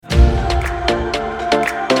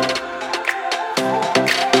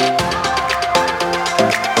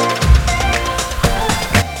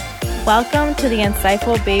Welcome to the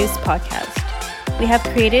Insightful Babes podcast. We have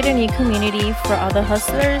created a new community for all the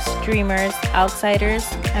hustlers, dreamers, outsiders,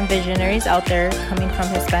 and visionaries out there coming from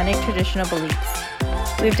Hispanic traditional beliefs.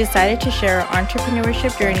 We've decided to share our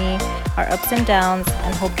entrepreneurship journey, our ups and downs,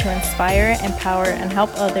 and hope to inspire, empower, and help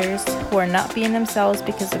others who are not being themselves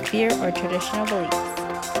because of fear or traditional beliefs.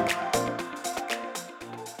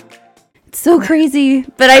 So crazy,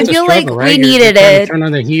 but I feel like right? we needed it. Turn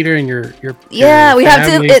on the heater and your we have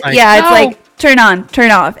to. It's like turn on, turn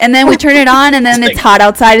off, and then we turn it on, and then it's hot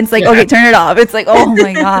outside. And it's like okay, turn it off. It's like oh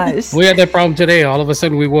my gosh. We had that problem today. All of a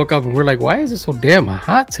sudden, we woke up and we're like, why is it so damn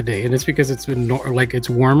hot today? And it's because it's been it's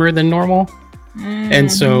warmer than normal.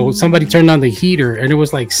 And so somebody turned on the heater, and it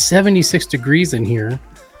was like 76 degrees in here,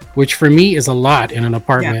 which for me is a lot in an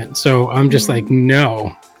apartment. Yeah. So I'm just like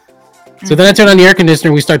no. So then I turn on the air conditioner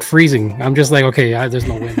and we start freezing. I'm just like, okay, there's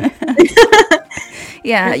no wind.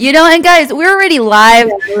 Yeah, and guys, we're already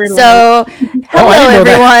live. So, hello,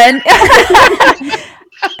 everyone.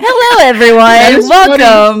 Hello, everyone.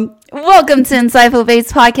 Welcome. Welcome to Insightful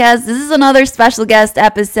Babes podcast. This is another special guest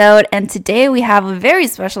episode. And today we have a very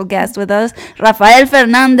special guest with us, Rafael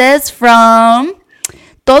Fernandez from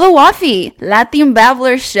Todo Wafi, Latin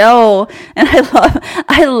Babbler Show. And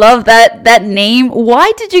I love that name.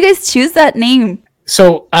 Why did you guys choose that name?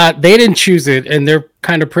 So they didn't choose it, and they're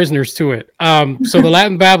kind of prisoners to it. So the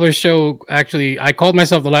Latin Babbler Show, actually, I called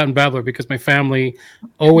myself the Latin Babbler because my family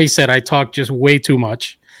always said I talk just way too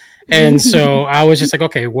much. And so I was just like,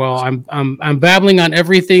 okay, well, I'm babbling on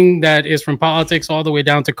everything that is from politics all the way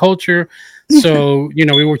down to culture. So,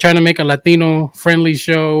 we were trying to make a Latino friendly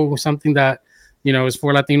show, something that is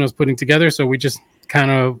for Latinos putting together. So we just kind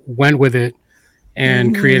of went with it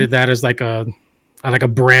and created that as like a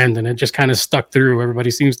brand, and it just kind of stuck through. Everybody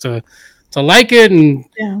seems to like it, and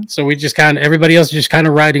so we just everybody else is just kind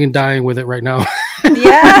of riding and dying with it right now.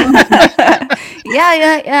 Yeah.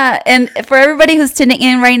 And for everybody who's tuning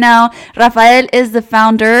in right now, Rafael is the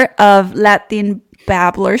founder of Latin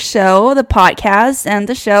Babbler Show, the podcast, and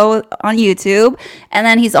the show on YouTube. And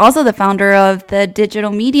then he's also the founder of the digital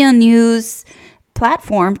media news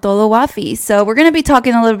platform Todo Wafi. So we're going to be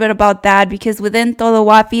talking a little bit about that because within Todo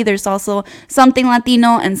Wafi there's also something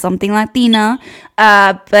Latino and something Latina.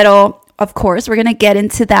 Pero of course we're going to get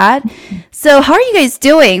into that. So how are you guys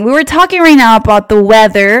doing? We were talking right now about the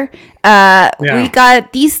weather. We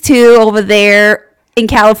got these two over there in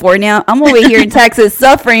California. I'm over here in Texas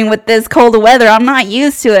suffering with this cold weather. I'm not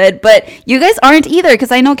used to it, but you guys aren't either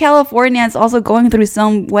because I know California is also going through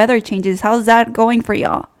some weather changes. How's that going for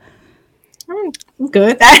y'all?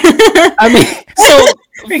 Good. I mean, so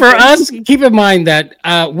for us, keep in mind that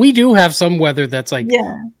we do have some weather that's like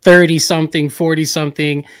 30 something, 40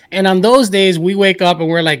 something. And on those days we wake up and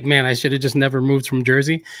we're like, man, I should have just never moved from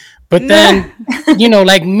Jersey. But then,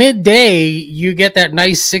 like midday, you get that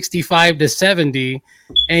nice 65 to 70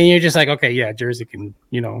 and you're just like, okay, yeah, Jersey can,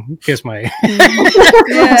 kiss my.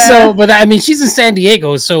 So, but I mean, she's in San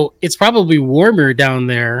Diego, so it's probably warmer down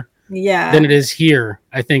there. Than it is here,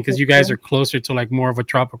 I think, because you guys are closer to like more of a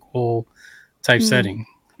tropical type setting.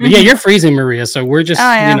 But yeah, you're freezing, Maria. So we're just,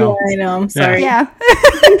 I know. I'm sorry. Yeah,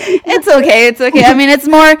 it's okay. It's okay. I mean, it's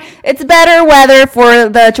better weather for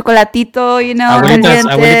the chocolatito,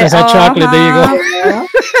 Abuelitas had chocolate. There you go.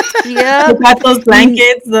 Yeah. You got those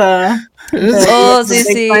blankets. Sí.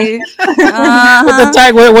 The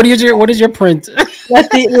tag. What is your print?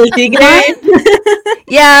 The tigre.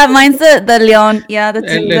 Yeah, mine's the león. Yeah, the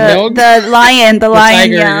lion. The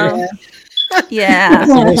lion. Tiger, yeah.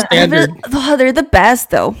 They're the best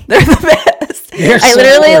though. They're the best. I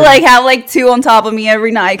literally have two on top of me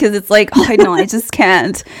every night because it's like, oh no, I just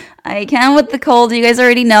can't. I can't with the cold. You guys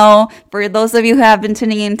already know. For those of you who have been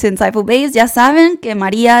tuning into Insightful Babes, ya saben que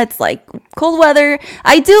Maria, it's like cold weather.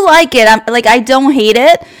 I do like it. I don't hate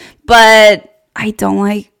it, but I don't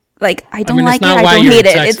like I don't hate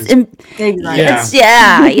it. It's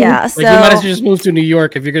yeah. So you might as well just move to New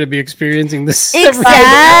York if you're going to be experiencing this.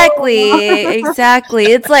 Exactly.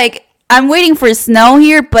 It's like I'm waiting for snow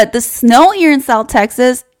here, but the snow here in South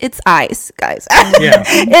Texas, it's ice, guys. Yeah.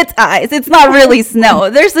 It's ice. It's not really snow.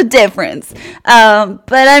 There's a difference.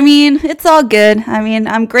 But I mean, it's all good. I mean,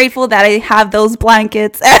 I'm grateful that I have those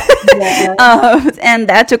blankets and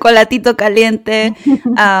that chocolatito caliente.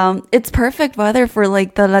 It's perfect weather for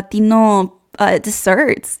like the Latino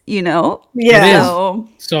desserts, Yeah.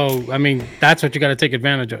 So I mean, that's what you got to take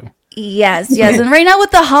advantage of. Yes, yes. And right now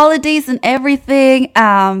with the holidays and everything,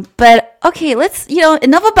 but okay, let's,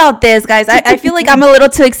 enough about this, guys. I feel like I'm a little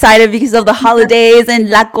too excited because of the holidays and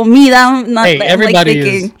la comida. I'm not, Hey, I'm everybody like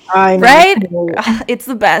is. thinking, I know. right? It's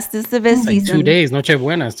the best. It's the best Like season. 2 days, Noche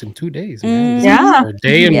Buenas in 2 days, man. Yeah. Or a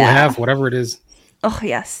day and Yeah. a half, whatever it is. Oh,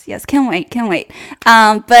 yes, yes. Can't wait, can't wait.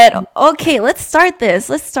 But okay, let's start this.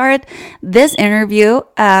 Let's start this interview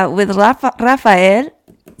with Rafael.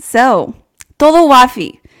 So, Todo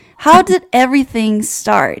Wafi, how did everything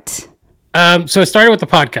start? So it started with the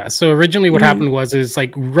podcast. So originally what happened is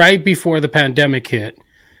like right before the pandemic hit,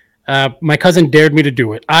 my cousin dared me to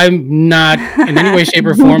do it. I'm not in any way, shape,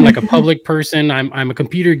 or form like a public person. I'm a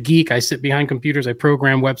computer geek. I sit behind computers. I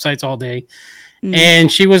program websites all day.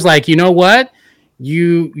 And she was like, you know what?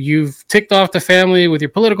 You've ticked off the family with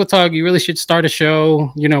your political talk. You really should start a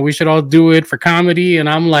show. We should all do it for comedy. And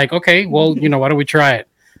I'm like, okay, well, why don't we try it?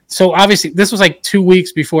 So obviously this was like 2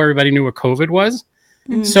 weeks before everybody knew what COVID was.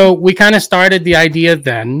 So we kind of started the idea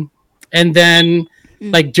then. And then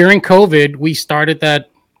like during COVID, we started that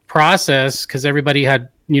process because everybody had,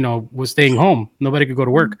 was staying home. Nobody could go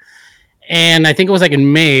to work. And I think it was like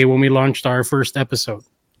in May when we launched our first episode.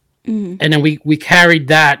 And then we carried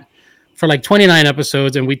that for like 29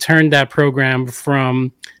 episodes. And we turned that program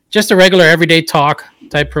from just a regular everyday talk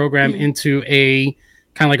type program into a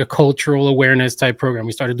kind of like a cultural awareness type program.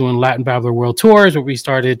 We started doing Latin Babbler World Tours where we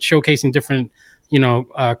started showcasing different,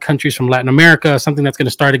 countries from Latin America, something that's going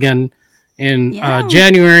to start again in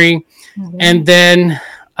January. And then,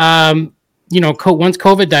 once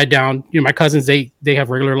COVID died down, my cousins, they have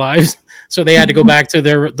regular lives. So they had to go back to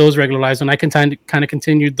those regular lives. And I kind of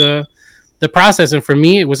continued the process. And for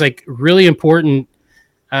me, it was like really important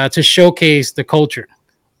to showcase the culture.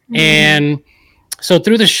 And so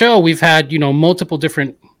through the show, we've had, multiple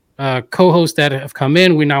different co-hosts that have come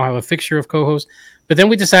in. We now have a fixture of co-hosts. But then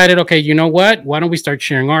we decided, okay, you know what? Why don't we start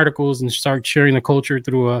sharing articles and start sharing the culture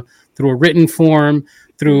through a written form,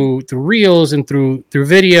 through reels and through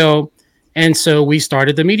video. And so we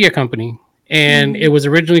started the media company. And it was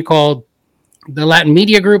originally called the Latin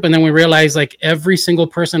Media Group. And then we realized like every single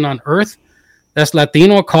person on earth that's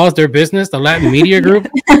Latino calls their business the Latin Media Group.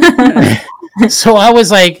 So I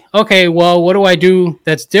was like, okay, well, what do I do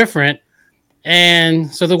that's different?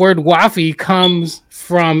 And so the word Wafi comes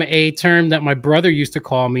from a term that my brother used to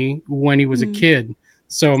call me when he was a kid.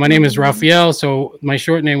 So my name is Rafael. So my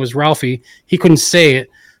short name was Ralphie. He couldn't say it.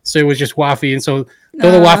 So it was just Wafi. And so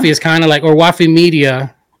Todo Wafi is kind of like, or Wafi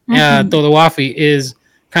Media, Todo Wafi is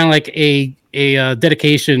kind of like a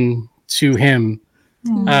dedication to him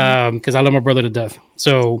because I love my brother to death.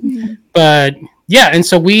 So, but yeah, and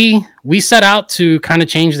so we set out to kind of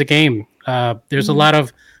change the game. There's a lot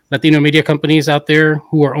of Latino media companies out there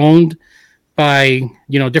who are owned by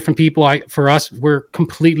different people. For us, we're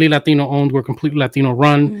completely Latino owned. We're completely Latino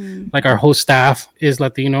run. Like our whole staff is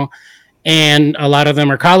Latino, and a lot of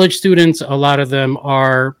them are college students. A lot of them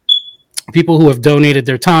are people who have donated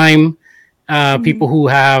their time. People who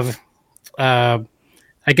have, I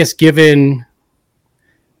guess, given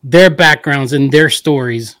their backgrounds and their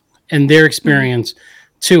stories and their experience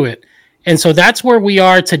to it. And so that's where we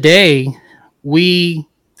are today. We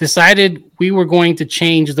decided we were going to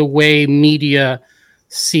change the way media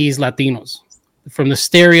sees Latinos, from the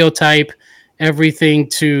stereotype, everything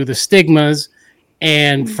to the stigmas.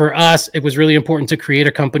 And for us, it was really important to create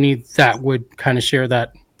a company that would kind of share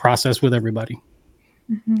that process with everybody.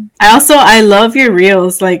 I love your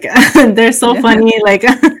reels. Like they're so funny. Like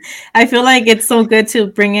I feel like it's so good to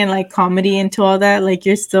bring in like comedy into all that. Like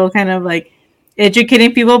you're still kind of like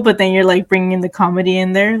educating people, but then you're like bringing the comedy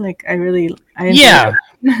in there. Like I enjoy that.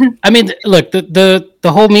 I mean, look, the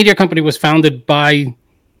whole media company was founded by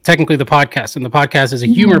technically the podcast, and the podcast is a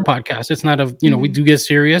humor podcast. It's not we do get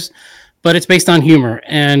serious, but it's based on humor,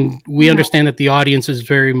 and we understand that the audience is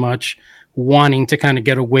very much wanting to kind of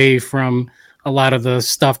get away from a lot of the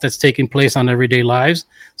stuff that's taking place on everyday lives.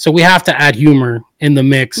 So we have to add humor in the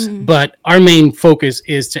mix, but our main focus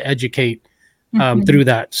is to educate through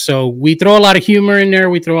that. So we throw a lot of humor in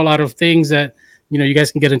there. We throw a lot of things that, you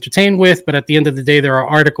guys can get entertained with, but at the end of the day, there are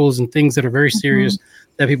articles and things that are very serious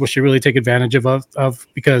that people should really take advantage of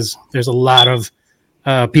because there's a lot of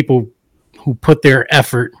people who put their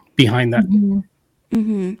effort behind that.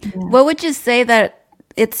 What would you say that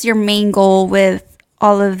it's your main goal with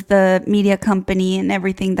all of the media company and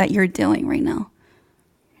everything that you're doing right now?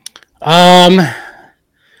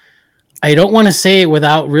 I don't want to say it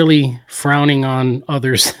without really frowning on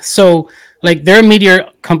others. So like there are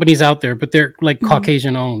media companies out there, but they're like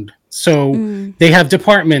Caucasian owned. So they have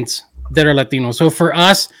departments that are Latino. So for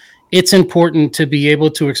us, it's important to be able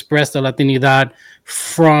to express the Latinidad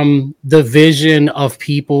from the vision of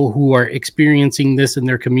people who are experiencing this in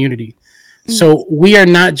their community. So we are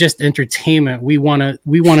not just entertainment. We want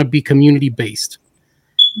to be community based.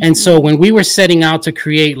 And so when we were setting out to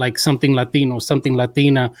create like Something Latino, Something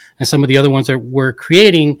Latina, and some of the other ones that we're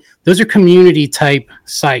creating, those are community type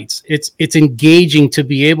sites. It's engaging to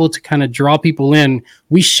be able to kind of draw people in.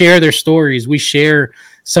 We share their stories. We share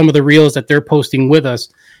some of the reels that they're posting with us.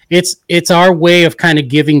 It's our way of kind of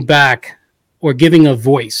giving back or giving a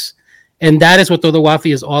voice. And that is what Todo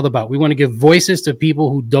Wafi is all about. We want to give voices to people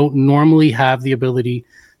who don't normally have the ability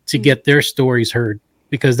to get their stories heard,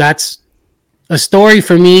 because that's a story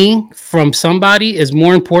for me from somebody is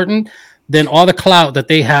more important than all the clout that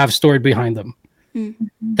they have stored behind them.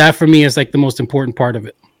 That for me is like the most important part of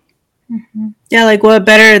it. Yeah, like what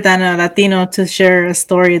better than a Latino to share a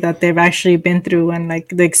story that they've actually been through and like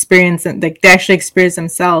the experience and like they actually experience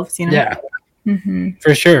themselves, you know? Yeah,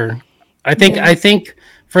 for sure. I think,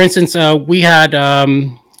 for instance, we had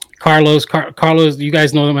Carlos. Carlos, you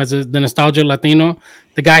guys know him as the Nostalgia Latino.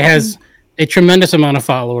 The guy has a tremendous amount of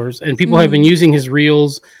followers, and people have been using his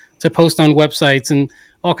reels to post on websites and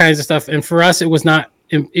all kinds of stuff. And for us, it was not,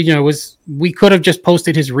 we could have just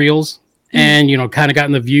posted his reels and, kind of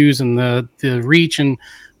gotten the views and the reach.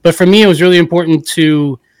 But for me, it was really important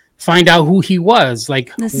to find out who he was.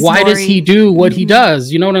 Like, why does he do what he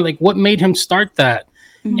does? Like what made him start that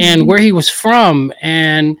and where he was from.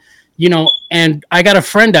 And, and I got a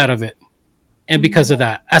friend out of it. And because of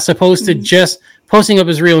that, as opposed to just posting up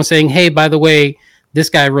his reel and saying, hey, by the way, this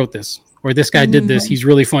guy wrote this or this guy did this. He's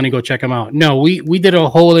really funny. Go check him out. No, we did a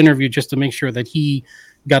whole interview just to make sure that he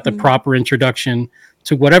got the proper introduction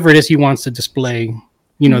to whatever it is he wants to display,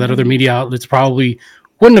 that other media outlets probably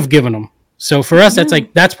wouldn't have given him. So for us,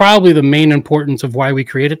 that's probably the main importance of why we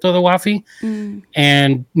created Todo Wafi.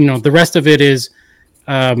 And, the rest of it is,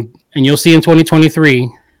 and you'll see in 2023,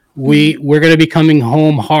 we're going to be coming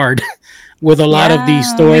home hard with a lot of these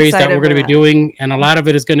stories that we're going to be doing. And a lot of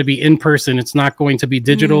it is going to be in person. It's not going to be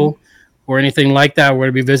digital or anything like that. We're going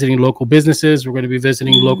to be visiting local businesses. We're going to be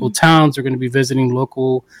visiting local towns. We're going to be visiting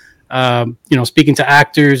local, speaking to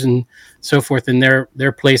actors and so forth in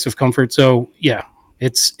their place of comfort. So yeah,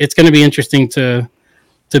 it's going to be interesting to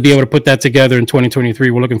be able to put that together in 2023.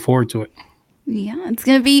 We're looking forward to it. Yeah, it's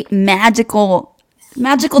going to be magical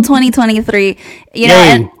 2023. You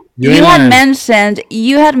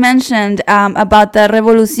had mentioned about the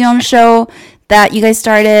Revolucion show that you guys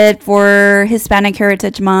started for Hispanic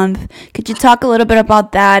Heritage Month. Could you talk a little bit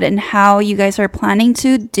about that and how you guys are planning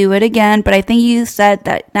to do it again? But I think you said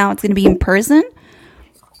that now it's going to be in person.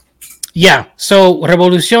 Yeah. So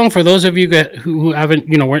Revolucion, for those of you who haven't,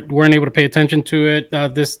 weren't able to pay attention to it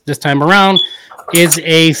this time around, is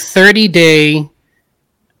a 30-day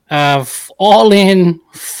all-in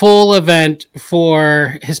full event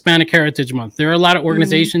for Hispanic Heritage Month. There are a lot of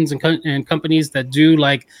organizations and companies that do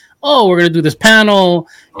like, oh, we're going to do this panel,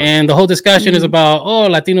 and the whole discussion is about, oh,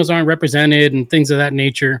 Latinos aren't represented and things of that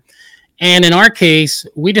nature. And in our case,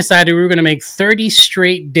 we decided we were going to make 30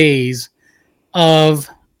 straight days of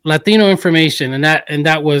Latino information, and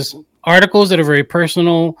that was articles that are very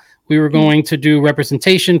personal. We were going to do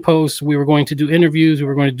representation posts. We were going to do interviews. We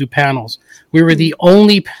were going to do panels. We were the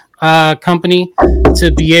only company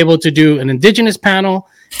to be able to do an Indigenous panel,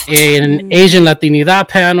 an Asian Latinidad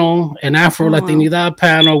panel, an Afro Latinidad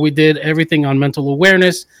panel. We did everything on mental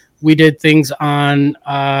awareness. We did things on,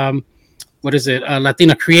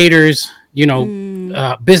 Latina creators,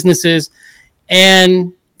 businesses.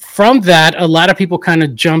 And from that, a lot of people kind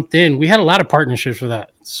of jumped in. We had a lot of partnerships for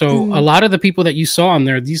that. So a lot of the people that you saw on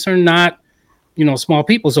there, these are not, small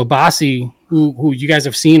people. So Basi, who you guys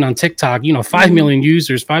have seen on TikTok, 5 million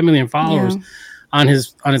users, 5 million followers on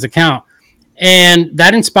his account. And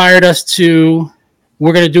that inspired us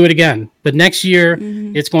we're going to do it again. But next year,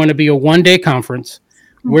 it's going to be a one-day conference.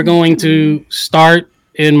 We're going to start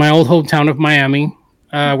in my old hometown of Miami,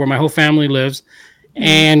 where my whole family lives.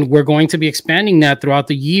 And we're going to be expanding that throughout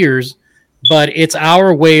the years. But it's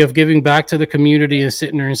our way of giving back to the community and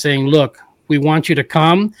sitting there and saying, look, we want you to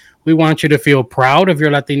come. We want you to feel proud of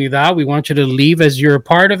your Latinidad. We want you to leave as you're a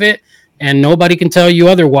part of it. And nobody can tell you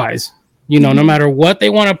otherwise. No matter what they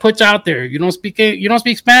want to put out there. You don't speak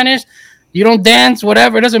Spanish. You don't dance,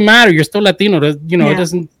 whatever. It doesn't matter. You're still Latino.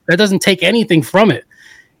 That doesn't take anything from it.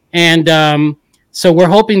 And so we're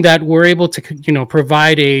hoping that we're able to,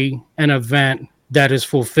 provide an event that is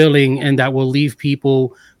fulfilling and that will leave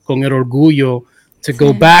people con el orgullo to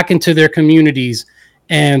go back into their communities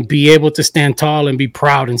and be able to stand tall and be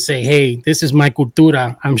proud and say, hey, this is my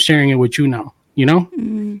cultura. I'm sharing it with you now,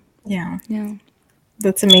 Yeah.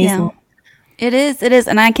 That's amazing. It is,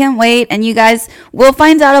 and I can't wait. And you guys will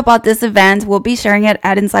find out about this event. We'll be sharing it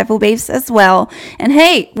at Insightful Babes as well. And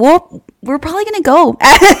hey, we're probably gonna go.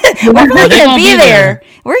 We're probably gonna be there.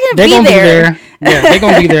 We're gonna be there. Yeah, they're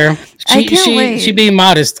gonna be there. I can't wait. She being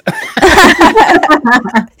modest.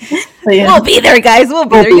 We'll be there, guys. We'll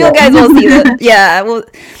be there. You guys will see it. Yeah. Well,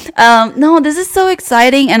 no, this is so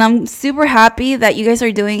exciting, and I'm super happy that you guys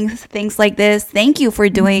are doing things like this. Thank you for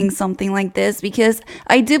doing something like this, because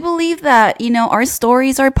I do believe that, you know, our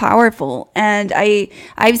stories are powerful, and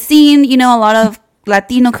I've seen, you know, a lot of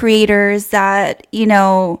Latino creators that, you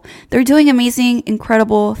know, they're doing amazing,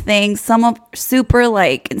 incredible things. Some of super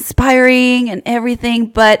like inspiring and everything.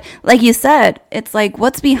 But like you said, it's like,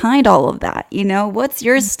 what's behind all of that? You know, what's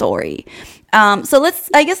your story? So let's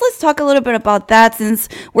talk a little bit about that, since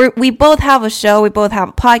we both have a show, we both have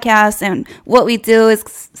a podcast, and what we do is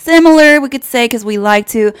similar, we could say, because we like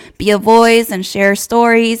to be a voice and share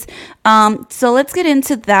stories. So let's get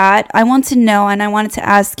into that. I want to know, and I wanted to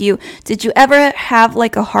ask you, did you ever have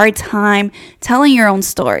like a hard time telling your own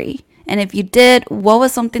story? And if you did, what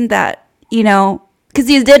was something that, you know, because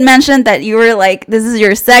you did mention that you were like, this is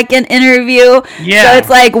your second interview. Yeah. So it's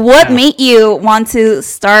like, what made you want to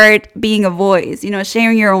start being a voice, you know,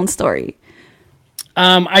 sharing your own story?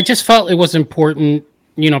 I just felt it was important.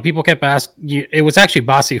 You know, people kept asking. It was actually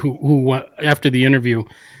Bossy who after the interview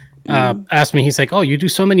asked me. He's like, "Oh, you do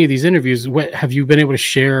so many of these interviews. What have you been able to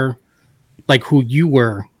share, like who you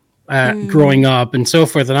were growing up and so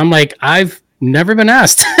forth?" And I'm like, I've never been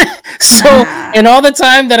asked. So in all the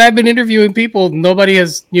time that I've been interviewing people, nobody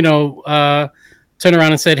has, you know, turned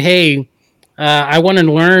around and said, "Hey, I want to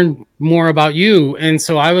learn more about you." And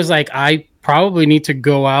so I was like, I probably need to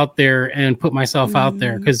go out there and put myself out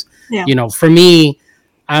there, because, you know, for me,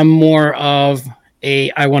 I'm more of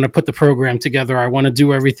I want to put the program together. I want to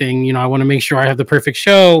do everything. You know, I want to make sure I have the perfect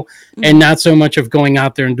show, and not so much of going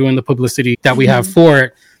out there and doing the publicity that we have for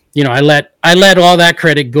it. You know, I let all that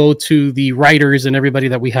credit go to the writers and everybody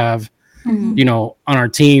that we have, you know, on our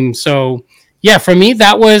team. So yeah, for me,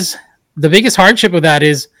 that was the biggest hardship of that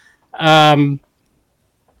is, I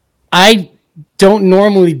don't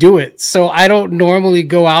normally do it. So I don't normally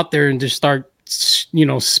go out there and just start, you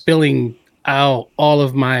know, spilling out all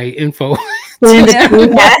of my info. So when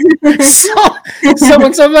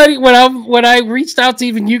I reached out to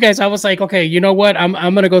even you guys, I was like, okay, you know what? I'm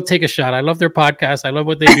gonna go take a shot. I love their podcast. I love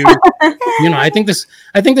what they do. You know, I think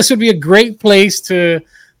this would be a great place to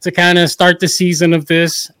kind of start the season of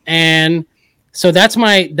this. And so that's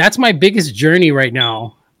my biggest journey right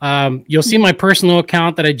now. You'll see my personal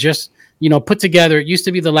account that I just, you know, put together. It used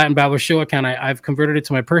to be the Latin Babbler Show account. I've converted it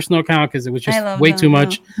to my personal account because it was just way too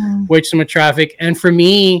much traffic. And for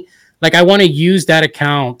me, like, I want to use that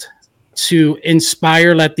account to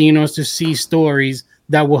inspire Latinos to see stories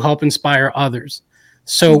that will help inspire others.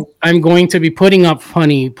 So I'm going to be putting up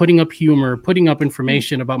funny, putting up humor, putting up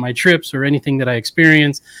information about my trips or anything that I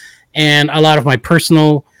experience. And a lot of my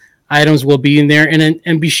personal items will be in there,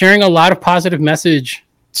 and be sharing a lot of positive message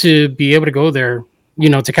to be able to go there, you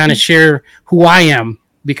know, to kind of share who I am,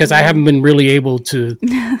 because I haven't been really able to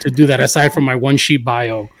do that aside from my one sheet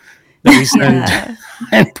bio that we send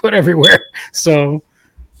and put everywhere. So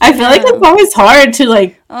I feel like it's always hard to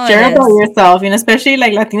like share about yourself, you know, especially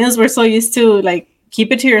like Latinos, we're so used to like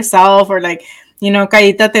keep it to yourself, or like, you know,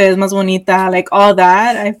 Caíta te ves más bonita, like all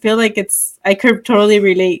that. I feel like I could totally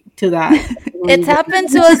relate to that. It's happened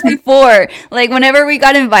to us before. Like, whenever we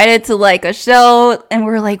got invited to like a show and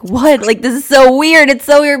we're like, what? Like, this is so weird. It's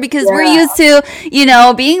so weird because we're used to, you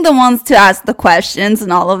know, being the ones to ask the questions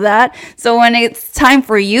and all of that. So when it's time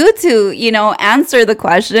for you to, you know, answer the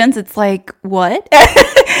questions, it's like, what?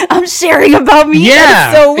 I'm sharing about me?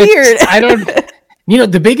 Yeah. That's so weird. I don't... You know,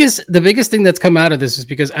 the biggest thing that's come out of this is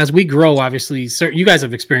because as we grow, obviously, you guys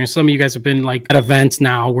have experienced, some of you guys have been like at events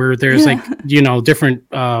now where there's like, you know, different,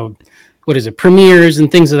 premieres and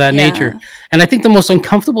things of that nature. And I think the most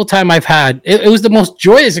uncomfortable time I've had, it was the most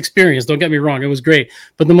joyous experience. Don't get me wrong. It was great.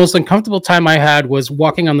 But the most uncomfortable time I had was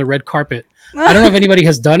walking on the red carpet. I don't know if anybody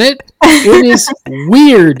has done it. It is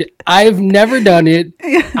weird. I've never done it.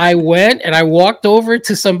 I went and I walked over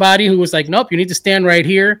to somebody who was like, nope, you need to stand right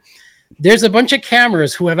here. There's a bunch of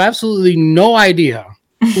cameras who have absolutely no idea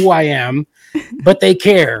who I am, but they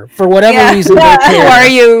care for whatever reason. They care. Who are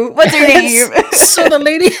you? What's your name? So the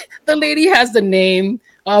lady has the name.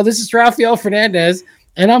 Oh, this is Rafael Fernandez,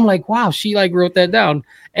 and I'm like, wow, she like wrote that down.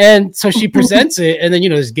 And so she presents it, and then, you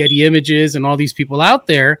know, there's Getty Images and all these people out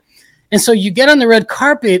there, and so you get on the red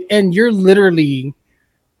carpet, and you're literally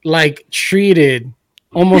like treated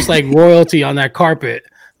almost like royalty on that carpet.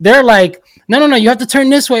 They're like, no, you have to turn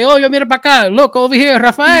this way. Oh, yo, mira para acá. Look over here,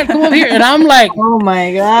 Rafael, come over here. And I'm like, Oh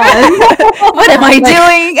my god. What am I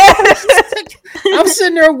doing? I'm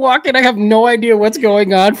sitting there walking. I have no idea what's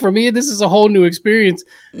going on. For me, this is a whole new experience.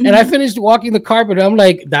 And I finished walking the carpet. I'm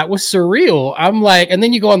like, that was surreal. I'm like, and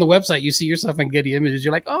then you go on the website, you see yourself in Getty Images.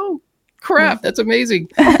 You're like, oh, crap, that's amazing.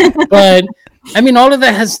 But I mean, all of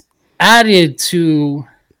that has added to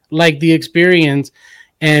like the experience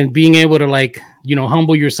and being able to like, you know,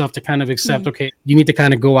 humble yourself to kind of accept, okay, you need to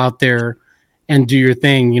kind of go out there and do your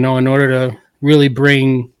thing, you know, in order to really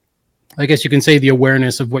bring, I guess you can say, the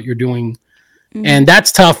awareness of what you're doing. And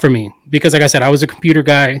that's tough for me because, like I said, I was a computer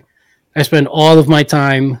guy. I spent all of my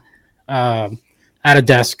time at a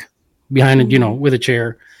desk behind, you know, with a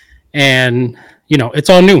chair. And, you know, it's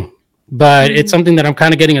all new, but it's something that I'm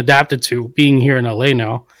kind of getting adapted to being here in LA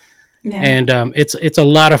now. Yeah. And it's a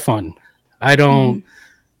lot of fun. I don't,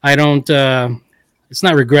 it's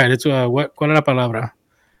not regret. It's ¿cuál es la palabra?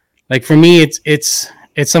 Like for me, it's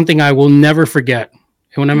something I will never forget.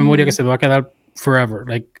 Una memoria que se va a quedar forever.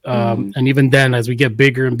 Like, and even then, as we get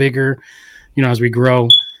bigger and bigger, you know, as we grow,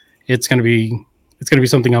 it's gonna be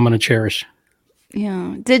something I'm gonna cherish.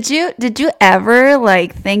 Yeah. Did you ever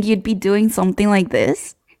like think you'd be doing something like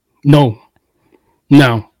this? No,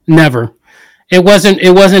 never. It wasn't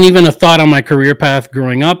even a thought on my career path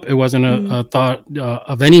growing up. It wasn't a thought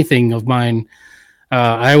of anything of mine.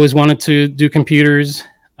 I always wanted to do computers.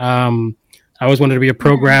 I always wanted to be a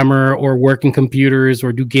programmer or work in computers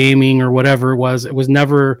or do gaming or whatever it was. It was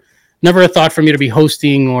never a thought for me to be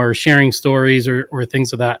hosting or sharing stories or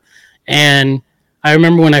things of that. And I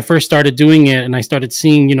remember when I first started doing it and I started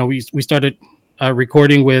seeing, you know, we started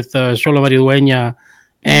recording with Xola Maridueña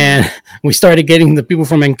and we started getting the people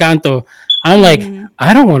from Encanto. I'm like,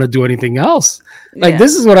 I don't want to do anything else. Like,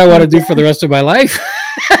 this is what I want to do for the rest of my life.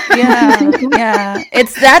 Yeah.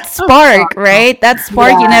 It's that spark, right? That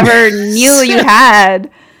spark you never knew you had.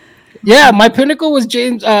 Yeah, my pinnacle was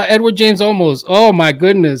Edward James Olmos. Oh my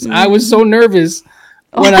goodness. I was so nervous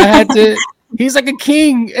when I had to. He's like a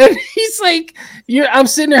king. And he's like, I'm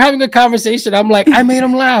sitting there having a conversation. I'm like, I made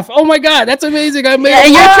him laugh. Oh my God, that's amazing. I made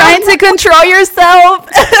him laugh. You're trying to control yourself.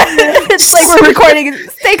 It's like we're recording.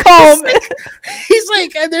 Stay calm. He's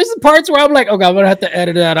like, and there's parts where I'm like, okay, I'm going to have to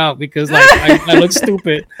edit that out because like I look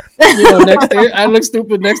stupid. You know, I look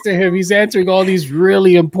stupid next to him. He's answering all these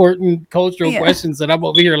really important cultural questions. And I'm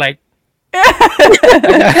over here like,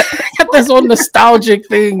 I got this whole nostalgic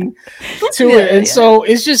thing to it, and so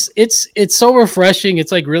it's just it's so refreshing.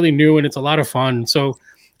 It's like really new and it's a lot of fun. So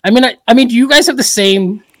I mean do you guys have the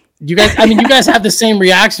same you guys have the same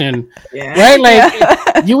reaction, right?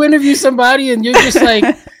 Like you interview somebody and you're just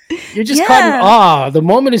caught in awe. The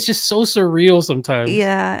moment is just so surreal sometimes.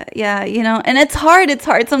 Yeah, you know, and it's hard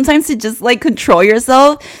sometimes to just like control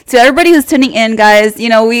yourself. To everybody who's tuning in, guys, you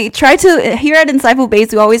know, we try to, here at Insightful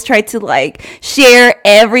Base, we always try to like share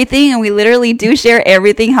everything, and we literally do share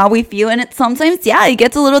everything, how we feel, and it sometimes, it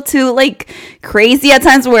gets a little too like crazy at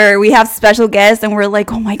times where we have special guests and we're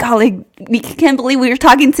like, oh my God, like we can't believe we were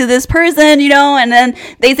talking to this person, you know, and then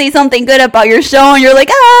they say something good about your show and you're like,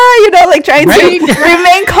 you know, like trying to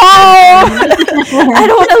remain calm. I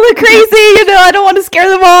don't want to look crazy, you know, I don't want to scare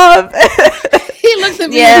them off. He looked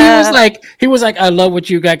at me and he was like, I love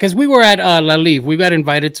what you got, because we were at La Live. We got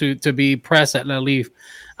invited to be press at La Live.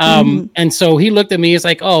 And so he looked at me, it's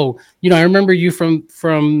like, oh, you know, I remember you from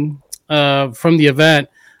the event.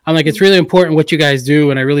 I'm like, it's really important what you guys do,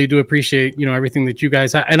 and I really do appreciate, you know, everything that you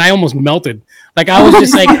guys have. And I almost melted. Like I was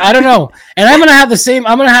just like, I don't know. And I'm gonna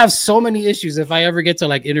have so many issues if I ever get to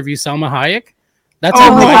like interview Salma Hayek. That's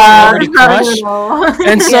how much I already crushed.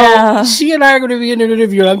 And so she and I are going to be in an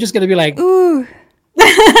interview, and I'm just going to be like, ooh.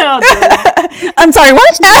 I'm sorry,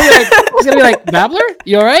 what? He's going to be like, Babbler,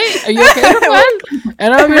 you all right? Are you okay?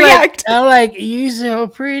 And I'll be like, you're so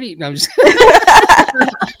pretty. No, I'm just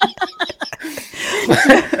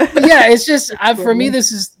yeah, it's just for me,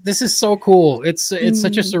 this is so cool. It's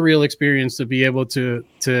such a surreal experience to be able to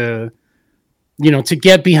you know, to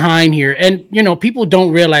get behind here. And, you know, people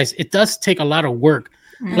don't realize it does take a lot of work.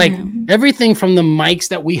 Like everything from the mics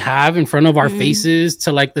that we have in front of our faces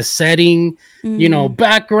to like the setting, you know,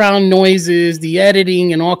 background noises, the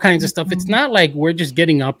editing and all kinds of stuff. It's not like we're just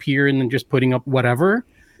getting up here and then just putting up whatever.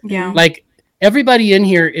 Yeah. Like everybody in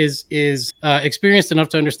here is experienced enough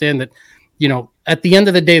to understand that, you know, at the end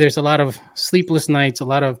of the day, there's a lot of sleepless nights, a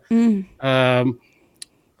lot of,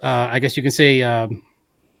 I guess you can say,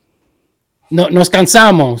 nos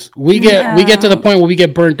cansamos. We get to the point where we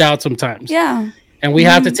get burnt out sometimes. Yeah. And we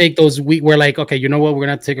have to take those we're like, okay, you know what? We're going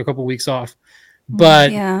to have to take a couple weeks off.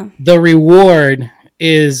 But the reward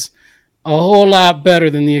is a whole lot better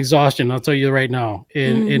than the exhaustion. I'll tell you right now.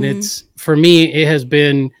 And it's, for me, it has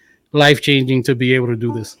been life changing to be able to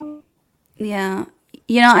do this. Yeah.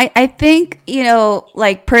 I think,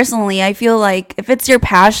 like personally, I feel like if it's your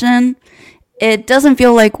passion, it doesn't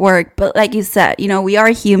feel like work. But like you said, we are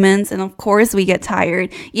humans, and of course we get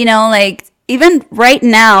tired. Like even right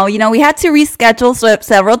now, we had to reschedule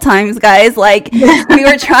several times, guys. Like we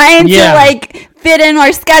were trying to like fit in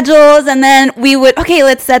our schedules, and then we would, okay,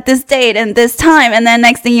 let's set this date and this time, and then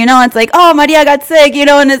next thing you know, it's like, oh, Maria got sick,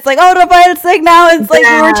 and it's like, oh, Rafael's sick now. It's like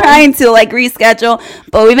we were trying to like reschedule,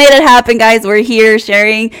 but we made it happen, guys. We're here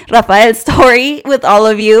sharing Rafael's story with all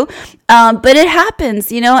of you. But it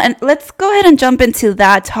happens, and let's go ahead and jump into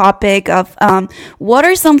that topic of what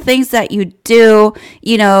are some things that you do,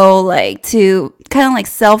 like to kind of like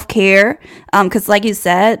self-care, because like you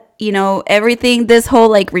said, everything, this whole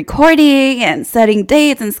like recording and setting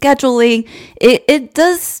dates and scheduling, it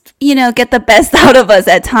does, get the best out of us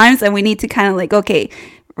at times, and we need to kind of like, okay,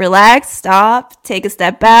 relax, stop, take a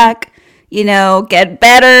step back, get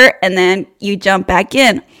better, and then you jump back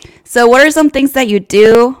in. So what are some things that you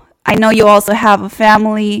do? I know you also have a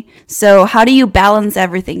family, so how do you balance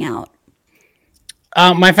everything out?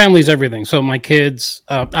 My family's everything. So my kids,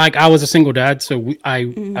 I was a single dad, so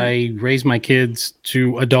I raised my kids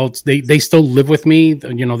to adults. They still live with me.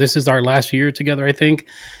 This is our last year together, I think,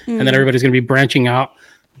 and then everybody's going to be branching out.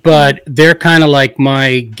 But they're kind of like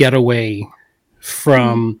my getaway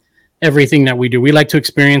from everything that we do. We like to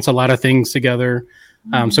experience a lot of things together.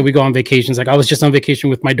 So we go on vacations. Like I was just on vacation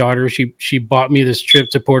with my daughter. She bought me this trip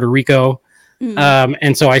to Puerto Rico.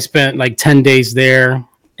 And so I spent like 10 days there.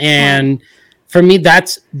 And for me,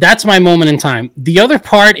 that's my moment in time. The other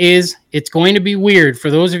part is it's going to be weird for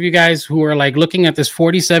those of you guys who are like looking at this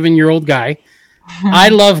 47-year-old guy. I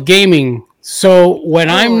love gaming. So when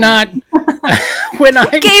I'm not, gamers,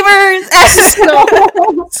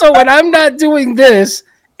 so when I'm not doing this,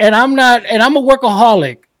 and I'm a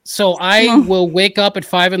workaholic. So I will wake up at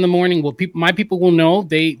 5 a.m. Well, my people will know.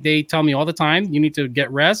 They tell me all the time, you need to get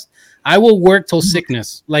rest. I will work till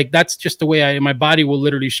sickness. Like that's just the way my body will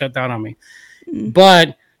literally shut down on me.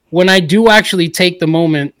 But when I do actually take the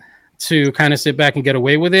moment to kind of sit back and get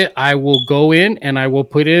away with it, I will go in and I will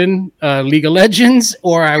put in League of Legends,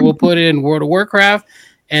 or I will put in World of Warcraft,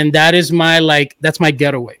 and that is that's my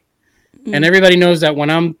getaway. And everybody knows that when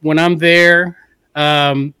I'm there,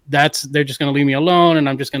 they're just gonna leave me alone, and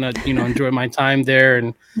I'm just gonna enjoy my time there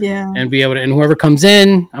and be able to. And whoever comes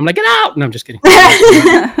in, I'm like, get out. No, I'm just kidding.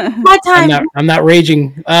 My time. I'm not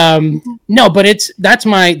raging. No, but that's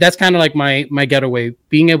kind of like my getaway,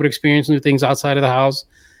 being able to experience new things outside of the house,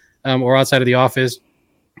 or outside of the office,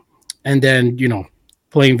 and then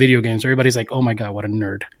playing video games. Everybody's like, oh my god, what a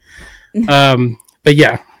nerd. But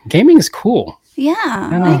yeah, gaming is cool. Yeah,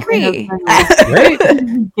 I agree.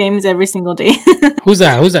 Right? Games every single day. Who's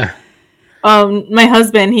that? My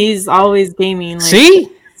husband, he's always gaming. Like, see?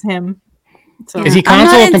 It's him. So. Is he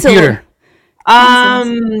console or computer?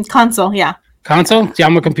 Console, yeah. Console? See,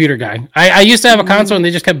 I'm a computer guy. I used to have a console and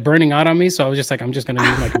they just kept burning out on me, so I was just like, I'm just gonna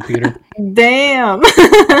use my computer. Damn.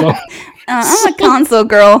 So, I'm a console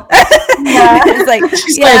girl. Yeah. It's like,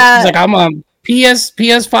 she's like, I'm on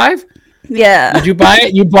PS5. Yeah. Did you buy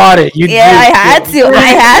it? You bought it. I had to.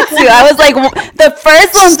 I was like the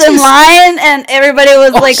first ones in line, and everybody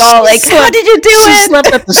was like, "Oh, like, how did you do she it?"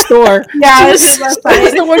 slept at the store. Yeah, she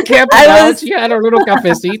was the one camping out. She had her little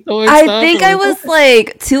cafecito and I stuff. think I was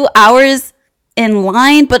like 2 hours in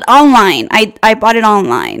line, but online. I bought it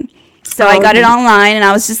online. So I got it online, and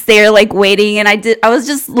I was just there like waiting, and I was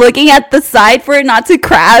just looking at the side for it not to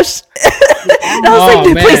crash. And I was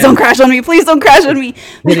like, please don't crash on me. Please don't crash on me.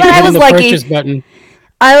 But I was lucky. Button.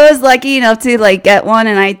 I was lucky enough to like get one,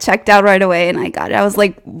 and I checked out right away, and I got it. I was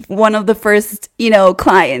like one of the first,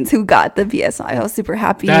 clients who got the PS5. I was super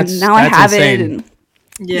happy. And now I have insane. it.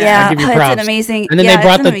 And I give you props. It's an amazing. And then they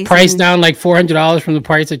brought the price down like $400 from the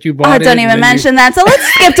price that you bought. Oh, don't even mention that. So let's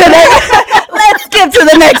skip to the let's skip to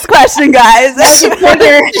the next question, guys.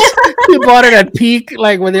 You bought it at peak,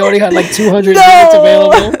 like when they only had like 200 units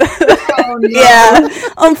available. Oh, no. Yeah,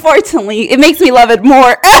 unfortunately, it makes me love it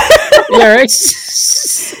more. Yeah, right?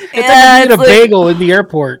 It's like eating a bagel in the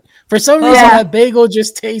airport. For some reason, that bagel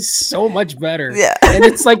just tastes so much better. Yeah. And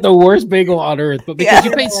it's like the worst bagel on earth. But because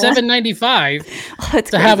you paid $7.95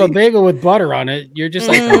 to have a bagel with butter on it, you're just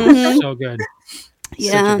like, oh, it's so good.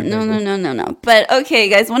 Yeah, no. But okay,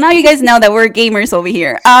 guys. Well, now you guys know that we're gamers over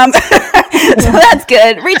here. So that's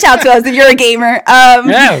good. Reach out to us if you're a gamer.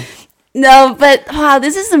 Yeah. No, but wow,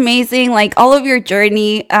 this is amazing. Like all of your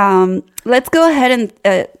journey. Let's go ahead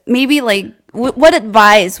and maybe like what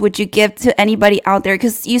advice would you give to anybody out there?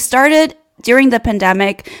 Because you started during the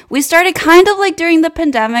pandemic. We started kind of like during the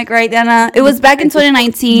pandemic, right, Dana? It was back in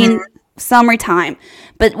 2019, summertime.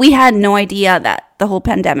 But we had no idea that the whole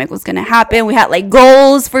pandemic was going to happen. We had like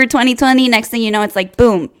goals for 2020. Next thing you know, it's like,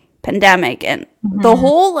 boom, pandemic. And the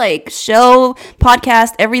whole like show,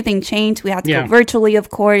 podcast, everything changed. We had to go virtually, of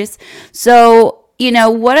course. So, you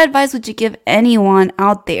know, what advice would you give anyone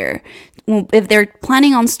out there if they're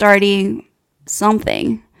planning on starting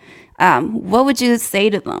something? What would you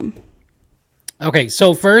say to them? Okay,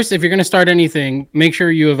 so first, if you're going to start anything, make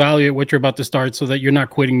sure you evaluate what you're about to start so that you're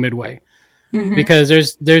not quitting midway. Because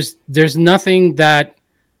there's nothing that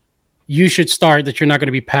you should start that you're not going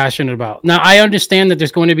to be passionate about. Now, I understand that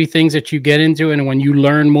there's going to be things that you get into, and when you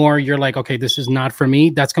learn more, you're like, okay, this is not for me.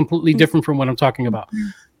 That's completely different from what I'm talking about.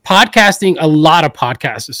 Podcasting, a lot of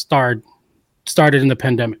podcasts started in the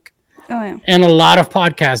pandemic. Oh, yeah. And a lot of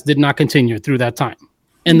podcasts did not continue through that time.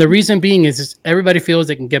 And the reason being is everybody feels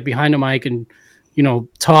they can get behind a mic and, you know,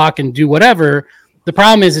 talk and do whatever. The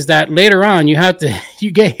problem is that later on you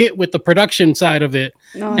get hit with the production side of it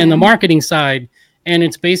and the marketing side. And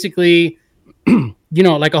it's basically, you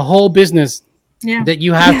know, like a whole business that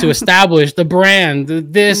you have to establish, the brand,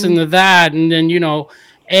 this and the that. And then, you know,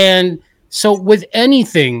 and so with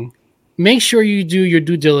anything, make sure you do your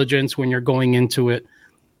due diligence when you're going into it.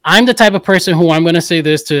 I'm the type of person who, I'm going to say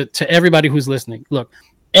this to everybody who's listening. Look,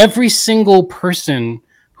 every single person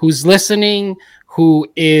who's listening, who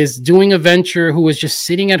is doing a venture, who is just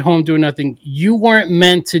sitting at home doing nothing, you weren't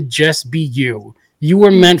meant to just be you. You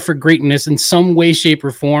were meant for greatness in some way, shape,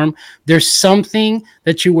 or form. There's something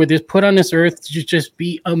that you were just put on this earth to just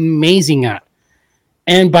be amazing at.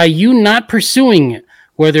 And by you not pursuing it,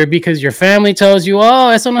 whether because your family tells you, oh,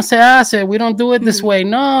 eso no se hace, we don't do it this way.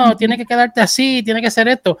 No, tiene que quedarte así, tiene que hacer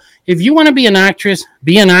esto. If you want to be an actress,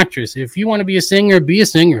 be an actress. If you want to be a singer, be a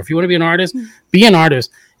singer. If you want to be an artist, be an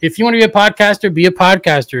artist. If you want to be a podcaster, be a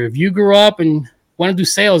podcaster. If you grew up and want to do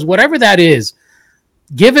sales, whatever that is,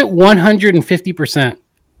 give it 150%.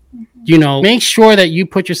 You know, make sure that you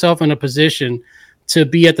put yourself in a position to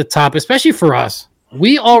be at the top, especially for us.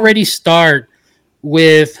 We already start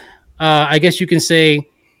with, I guess you can say,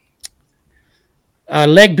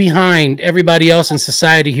 leg behind everybody else in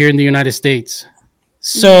society here in the United States.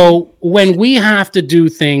 So when we have to do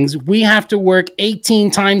things, we have to work 18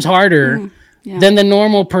 times harder than the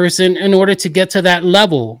normal person in order to get to that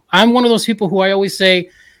level. I'm one of those people who I always say,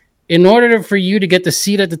 in order for you to get the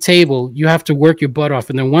seat at the table, you have to work your butt off.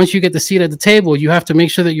 And then once you get the seat at the table, you have to make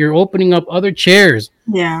sure that you're opening up other chairs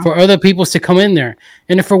for other people to come in there.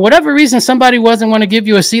 And if for whatever reason somebody wasn't want to give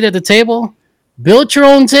you a seat at the table, build your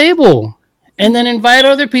own table and then invite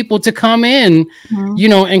other people to come in, you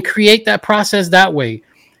know, and create that process that way.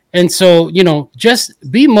 And so, you know,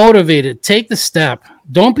 just be motivated. Take the step.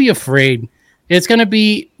 Don't be afraid. It's going to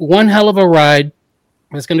be one hell of a ride.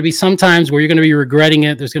 There's going to be some times where you're going to be regretting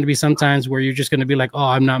it. There's going to be some times where you're just going to be like, oh,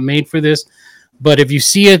 I'm not made for this. But if you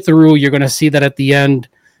see it through, you're going to see that at the end,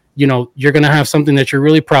 you know, you're going to have something that you're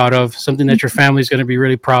really proud of, something that your family is going to be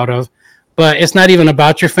really proud of. But it's not even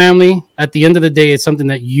about your family. At the end of the day, it's something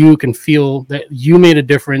that you can feel that you made a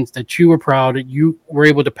difference, that you were proud, that you were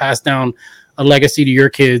able to pass down a legacy to your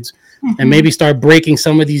kids and maybe start breaking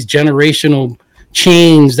some of these generational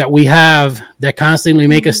chains that we have that constantly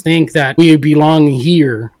make us think that we belong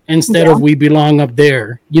here instead of we belong up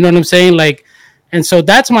there. You know what I'm saying? Like, and so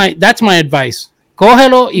that's my advice.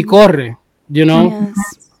 Cógelo y corre. You know,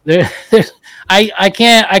 I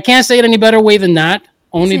can't say it any better way than that.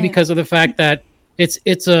 Only because of the fact that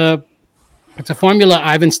it's a formula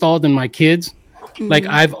I've installed in my kids. Like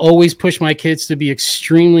I've always pushed my kids to be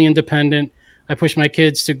extremely independent. I push my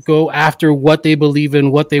kids to go after what they believe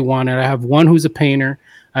in, what they want. And I have one who's a painter.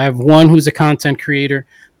 I have one who's a content creator.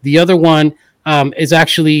 The other one is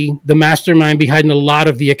actually the mastermind behind a lot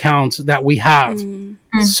of the accounts that we have.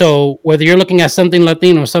 So whether you're looking at something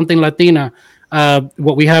Latino, something Latina,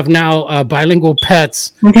 what we have now, bilingual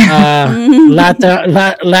pets, Latam,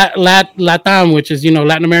 which is, you know,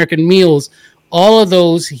 Latin American meals, all of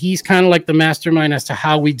those, he's kind of like the mastermind as to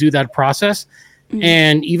how we do that process.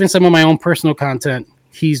 And even some of my own personal content,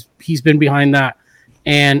 he's been behind that.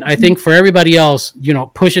 And I think for everybody else, you know,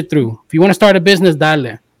 push it through. If you want to start a business,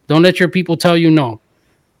 dale. Don't let your people tell you no.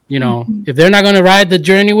 You know, if they're not going to ride the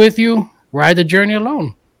journey with you, ride the journey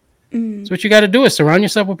alone. So what you got to do is surround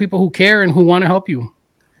yourself with people who care and who want to help you.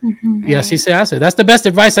 Yes, he says that's the best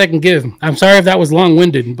advice I can give. I'm sorry if that was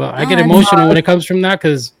long-winded, but I get emotional when it comes from that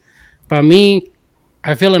because, for me,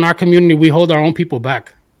 I feel in our community we hold our own people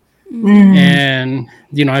back, and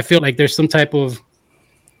you know I feel like there's some type of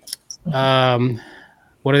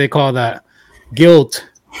what do they call that? guilt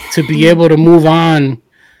to be able to move on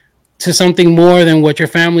to something more than what your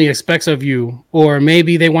family expects of you, or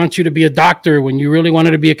maybe they want you to be a doctor when you really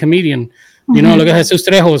wanted to be a comedian. You know, look at Jesus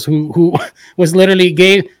Trejos, who was literally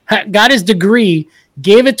got his degree,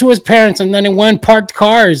 gave it to his parents, and then it went parked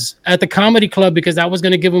cars at the comedy club because that was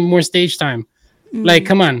going to give him more stage time. Like,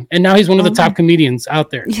 come on. And now he's one of the top comedians out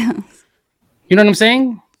there. Yeah. You know what I'm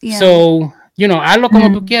saying? Yeah. So, you know, hazlo como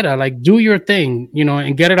tú quieras. Like, do your thing, you know,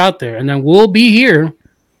 and get it out there. And then we'll be here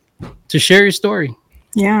to share your story.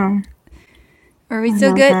 Yeah. Are we still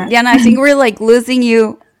love good? that. Diana, I think we're like losing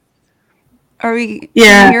you. Are we? Yeah.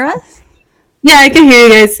 Can you hear us? Yeah, I can hear you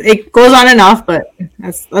guys. It goes on and off, but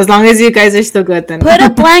as long as you guys are still good, then Put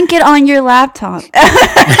a blanket on your laptop.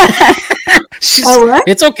 Oh, what?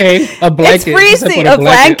 It's okay. A blanket. It's Just freezing. put A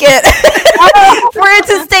blanket. For it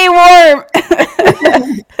to stay warm.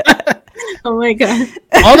 Oh my god.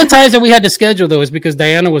 All the times that we had to schedule though is because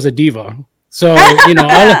Diana was a diva. So, you know,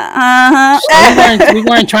 we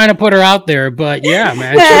weren't trying to put her out there, but yeah,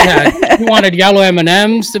 man, she wanted yellow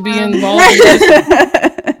M&Ms to be involved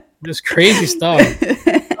in this crazy stuff.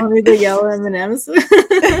 Only the yellow M&Ms.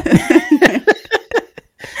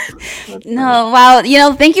 No, wow. You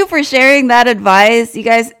know, thank you for sharing that advice. You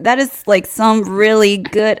guys, that is like some really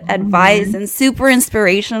good advice and super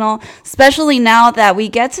inspirational, especially now that we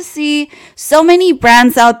get to see so many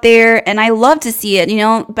brands out there. And I love to see it. You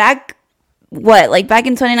know, back in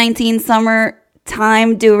 2019 summer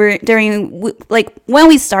time during like when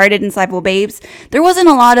we started Insightful Babes, there wasn't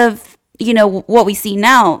a lot of, you know, what we see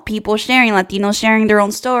now, people sharing, Latinos sharing their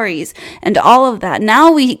own stories and all of that.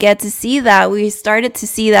 Now we get to see that. We started to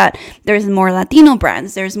see that there's more Latino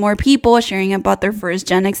brands. There's more people sharing about their first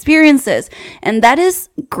gen experiences. And that is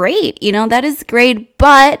great. You know, that is great.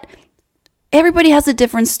 But everybody has a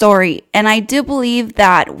different story. And I do believe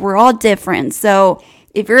that we're all different. So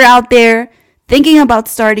if you're out there thinking about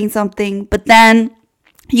starting something, but then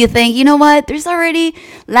you think, you know what, there's already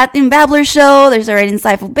Latin Babbler show, there's already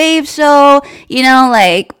Insightful Babe show, you know,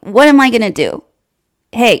 like, what am I going to do?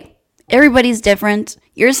 Hey, everybody's different.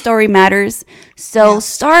 Your story matters. So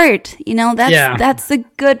start, you know, that's a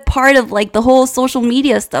good part of like the whole social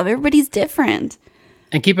media stuff. Everybody's different.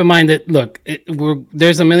 And keep in mind that, look,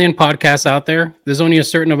 there's a million podcasts out there. There's only a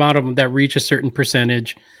certain amount of them that reach a certain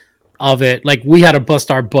percentage of it. Like, we had to bust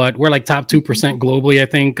our butt. We're like top 2% globally, I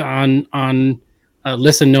think, on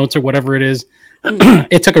listen notes or whatever it is.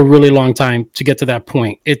 It took a really long time to get to that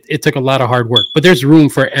point. It took a lot of hard work, but there's room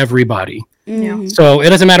for everybody. Yeah. So it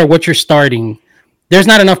doesn't matter what you're starting. There's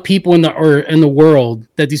not enough people in the world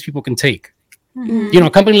that these people can take. You know,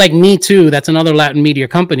 a company like Me Too, that's another Latin media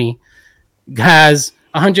company, has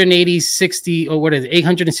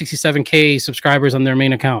 867K subscribers on their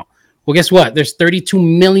main account. Well, guess what? There's 32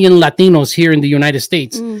 million Latinos here in the United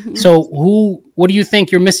States. So what do you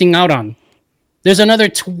think you're missing out on? There's another,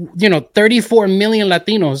 34 million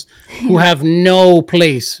Latinos who have no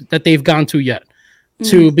place that they've gone to yet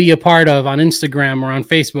to be a part of on Instagram or on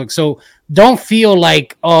Facebook. So don't feel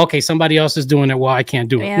like, oh, okay, somebody else is doing it. Well, I can't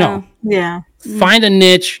do it. No. Yeah. Find a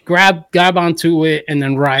niche, grab onto it, and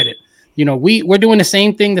then ride it. You know, we're doing the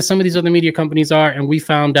same thing that some of these other media companies are. And we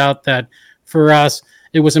found out that for us,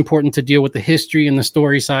 it was important to deal with the history and the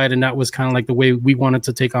story side. And that was kind of like the way we wanted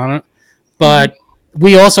to take on it. But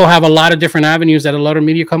we also have a lot of different avenues that a lot of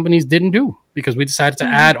media companies didn't do because we decided to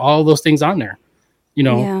add all those things on there, you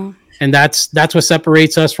know, and that's what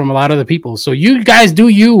separates us from a lot of the people. So you guys do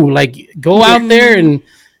you, like, go out there and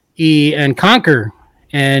conquer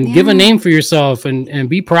and give a name for yourself and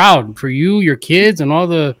be proud for you, your kids, and all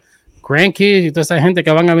the grandkids, y toda esa gente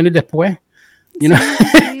que van a venir después, you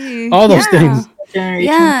know, all those things.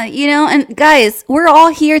 Yeah, you know, and guys, we're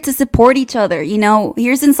all here to support each other. You know,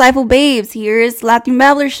 here's Insightful Babes, here's Latin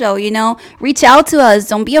Babbler Show. You know, reach out to us.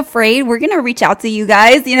 Don't be afraid. We're gonna reach out to you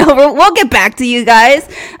guys. You know, we'll get back to you guys.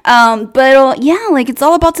 But yeah, like, it's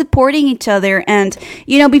all about supporting each other. And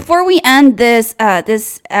you know, before we end this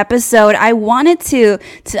episode, I wanted to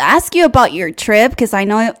ask you about your trip, because I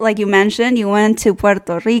know, like you mentioned, you went to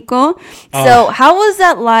Puerto Rico. So how was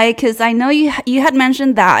that like? Because I know you had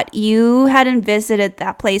mentioned that you hadn't visited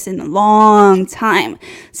that place in a long time.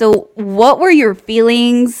 So what were your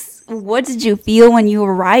feelings? What did you feel when you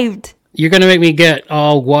arrived? You're gonna make me get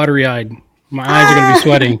all watery eyed. My eyes are gonna be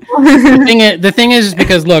sweating. The thing is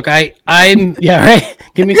because look, I'm right.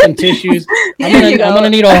 Give me some tissues. I'm gonna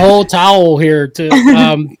need a whole towel here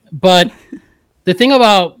to. But the thing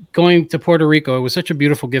about going to Puerto Rico, it was such a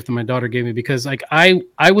beautiful gift that my daughter gave me, because like I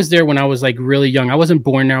was there when I was like really young. I wasn't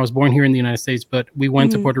born there. I was born here in the United States, but we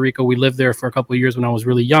went to Puerto Rico. We lived there for a couple of years when I was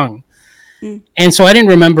really young. And so I didn't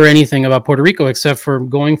remember anything about Puerto Rico except for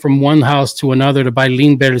going from one house to another to buy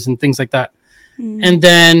lean bears and things like that. And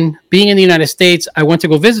then being in the United States, I went to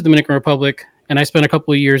go visit Dominican Republic, and I spent a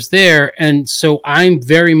couple of years there. And so I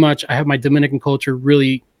have my Dominican culture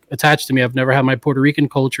really attached to me. I've never had my Puerto Rican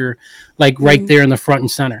culture like right there in the front and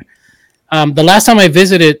center. The last time I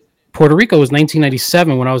visited Puerto Rico was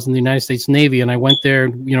 1997 when I was in the United States Navy, and I went there.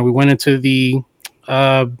 We went into the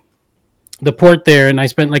port there, and I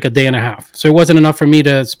spent like a day and a half. So it wasn't enough for me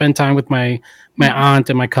to spend time with my aunt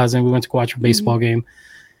and my cousin. We went to go watch a baseball game.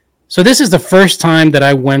 So this is the first time that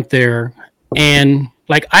I went there, and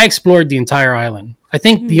like I explored the entire island. I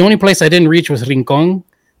think the only place I didn't reach was Rincon,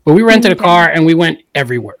 but we rented a car and we went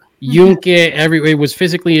everywhere. Yunque, everywhere. It was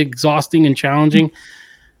physically exhausting and challenging.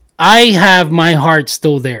 I have my heart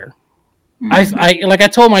still there. I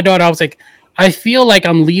told my daughter, I was like, I feel like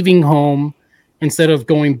I'm leaving home instead of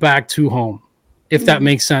going back to home, if that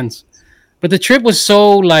makes sense. But the trip was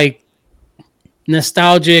so like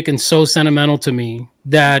nostalgic and so sentimental to me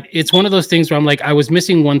that it's one of those things where I'm like, I was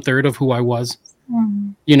missing 1/3 of who I was,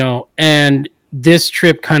 and this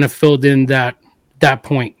trip kind of filled in that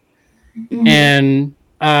point. And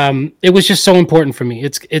it was just so important for me.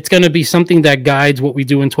 It's going to be something that guides what we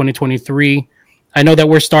do in 2023. I know that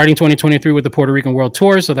we're starting 2023 with the Puerto Rican World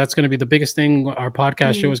Tour, so that's going to be the biggest thing. Our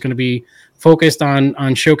podcast show is going to be focused on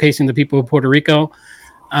showcasing the people of Puerto Rico.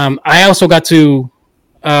 I also got to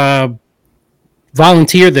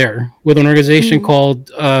volunteer there with an organization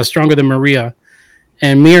called Stronger Than Maria,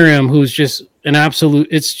 and Miriam, who's just an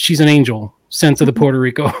absolute, she's an angel sent to Puerto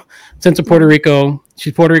Rico. She's Puerto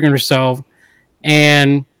Rican herself,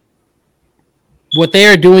 and what they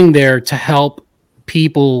are doing there to help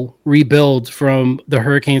people rebuild from the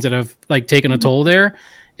hurricanes that have like taken a toll there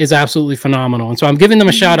is absolutely phenomenal. And so I'm giving them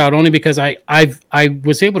a shout out only because I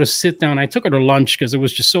was able to sit down. I took her to lunch because it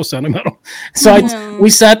was just so sentimental. So we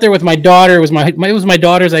sat there with my daughter. It was my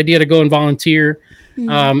daughter's idea to go and volunteer.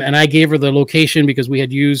 And I gave her the location because we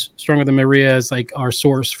had used Stronger Than Maria as like our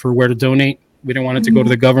source for where to donate. We didn't want it to go to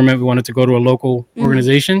the government. We wanted to go to a local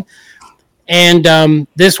organization. And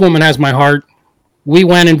this woman has my heart. We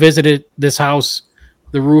went and visited this house.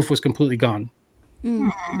 The roof was completely gone.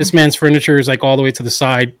 This man's furniture is like all the way to the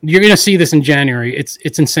side. You're going to see this in January.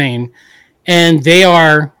 It's insane. And they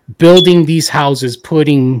are building these houses,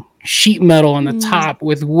 putting sheet metal on the top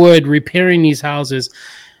with wood, repairing these houses.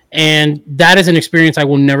 And that is an experience I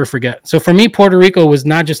will never forget. So for me, Puerto Rico was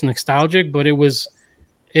not just nostalgic, but it was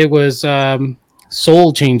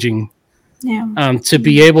soul changing. To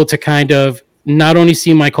be able to kind of not only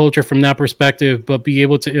see my culture from that perspective, but be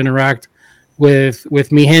able to interact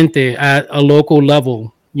with mi gente at a local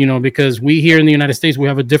level, because we here in the United States, we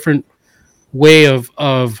have a different way of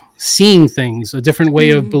seeing things, a different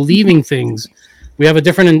way of believing things. We have a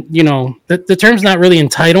different, the term's not really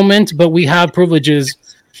entitlement, but we have privileges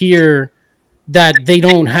here that they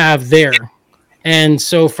don't have there. And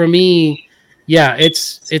so for me,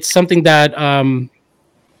 it's something that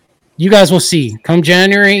you guys will see come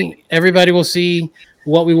January. Everybody will see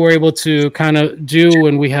what we were able to kind of do,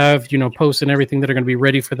 and we have posts and everything that are going to be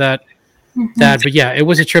ready for that. But it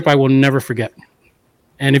was a trip I will never forget.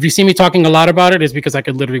 And if you see me talking a lot about it, it's because I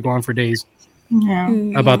could literally go on for days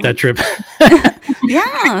about that trip.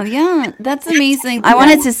 Yeah, that's amazing. I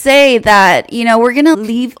wanted to say that we're gonna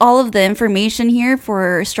leave all of the information here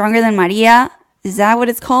for Stronger Than Maria. Is that what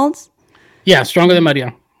it's called? Yeah, Stronger Than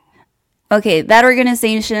Maria. Okay, that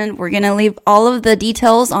organization, we're going to leave all of the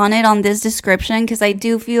details on it on this description because I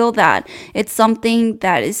do feel that it's something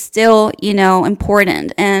that is still,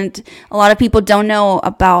 important. And a lot of people don't know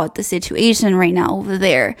about the situation right now over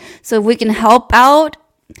there. So if we can help out,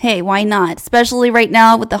 hey, why not? Especially right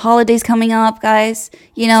now with the holidays coming up, guys.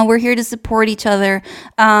 We're here to support each other.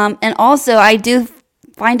 And also, I do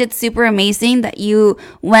find it super amazing that you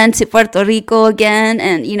went to Puerto Rico again,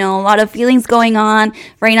 and a lot of feelings going on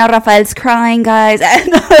right now. Rafael's crying, guys.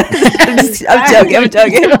 I'm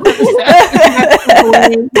joking.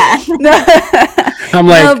 I'm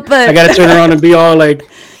like, I gotta turn around and be all like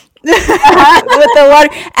with the water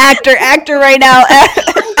actor right now.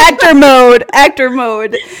 Actor mode.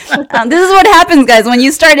 This is what happens, guys, when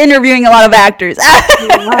you start interviewing a lot of actors.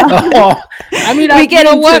 I mean, we get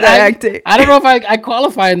acting. I don't know if I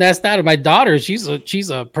qualify in that status. My daughter, she's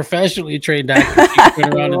a professionally trained actor. She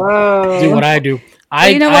can around and do what I do.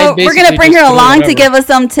 We're gonna bring her along to give us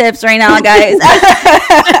some tips right now, guys.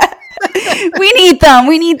 We need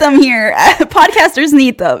them here. Podcasters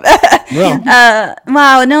need them.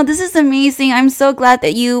 Wow, no, this is amazing. I'm so glad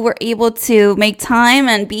that you were able to make time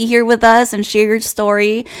and be here with us and share your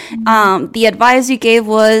story. The advice you gave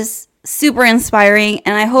was super inspiring,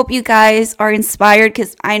 and I hope you guys are inspired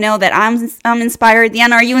because I know that I'm inspired.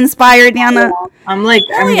 Diana, are you inspired, Diana? I'm like,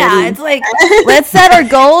 Oh yeah, ready. it's like let's set our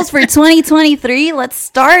goals for 2023. Let's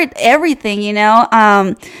start everything,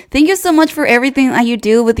 Thank you so much for everything that you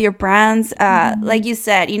do with your brands. Like you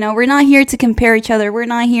said, we're not here to compare each other. We're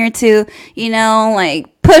not here to, like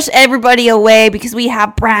push everybody away because we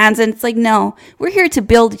have brands, and it's like, no, we're here to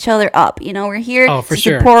build each other up. We're here to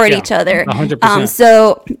support each other. 100%.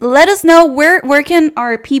 So let us know where can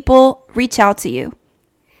our people reach out to you.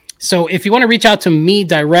 So if you want to reach out to me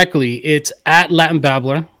directly, it's at Latin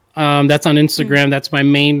Babbler. That's on Instagram. That's my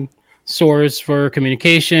main source for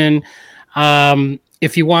communication.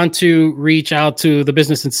 If you want to reach out to the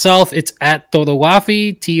business itself, it's at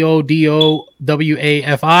Todowafi,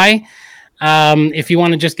 TODOWAFI. If you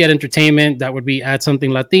want to just get entertainment, that would be at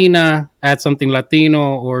Something Latina, at Something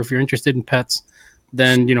Latino, or if you're interested in pets,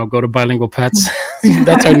 then, go to Bilingual Pets.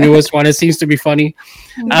 That's our newest one. It seems to be funny.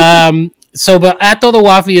 But at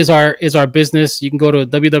Todowafi is our business. You can go to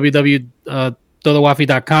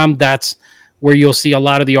www.todowafi.com. That's where you'll see a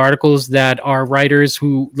lot of the articles that our writers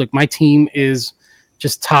who, look, my team is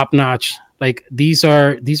just top notch. Like these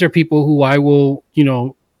are people who I will,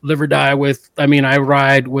 live or die with. I mean, I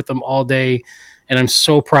ride with them all day, and I'm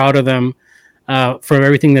so proud of them for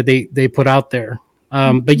everything that they put out there.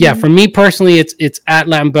 But yeah, for me personally, it's at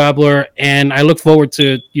Latin Babbler, and I look forward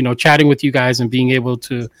to, chatting with you guys and being able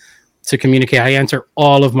to communicate. I answer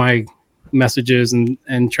all of my messages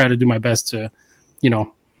and try to do my best to,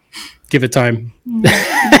 give it time.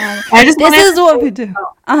 This is what we do.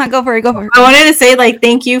 Go for it. I wanted to say, like,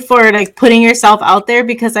 thank you for like putting yourself out there,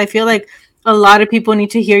 because I feel like a lot of people need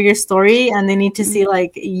to hear your story, and they need to see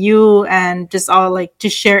like you, and just all like to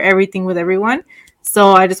share everything with everyone.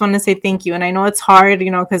 So I just want to say thank you. And I know it's hard,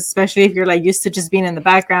 because especially if you're like used to just being in the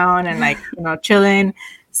background and like, chilling.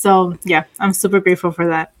 So yeah, I'm super grateful for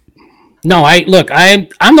that. No, I'm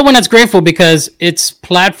the one that's grateful, because it's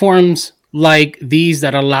platforms like these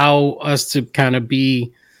that allow us to kind of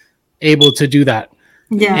be able to do that.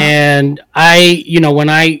 Yeah. And when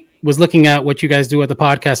I was looking at what you guys do at the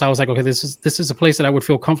podcast, I was like, okay, this is a place that I would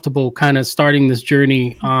feel comfortable kind of starting this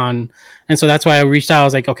journey on. And so that's why I reached out. I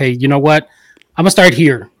was like, okay, you know what? I'm gonna start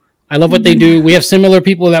here. I love what they do. We have similar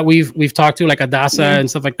people that we've talked to, like Adasa and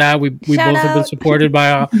stuff like that. We both have been supported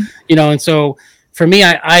by, and so for me,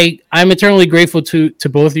 I'm eternally grateful to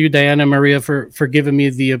both of you, Diana and Maria, for giving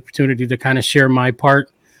me the opportunity to kind of share my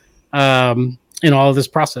part in all of this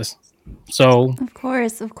process. So of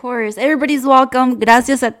course, everybody's welcome.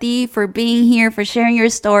 Gracias a ti for being here, for sharing your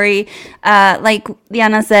story. Like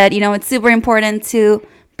Diana said, it's super important to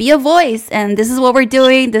be a voice, and this is what we're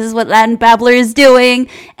doing. This is what Latin Babbler is doing,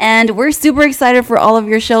 and we're super excited for all of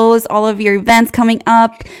your shows, all of your events coming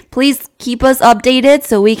up. Please keep us updated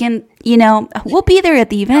so we can, we'll be there at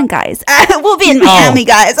the event, guys. We'll be in Miami,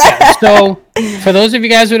 guys. So for those of you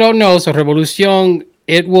guys who don't know, so Revolucion,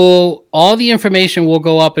 all the information will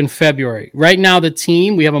go up in February. Right now,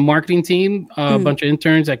 we have a marketing team, a bunch of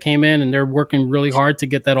interns that came in, and they're working really hard to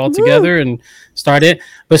get that all together and start it.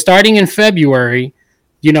 But starting in February,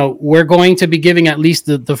 we're going to be giving at least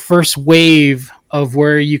the first wave of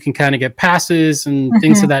where you can kind of get passes and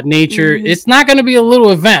things of that nature. It's not going to be a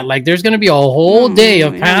little event. Like, there's going to be a whole day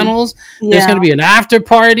of panels. Yeah. There's going to be an after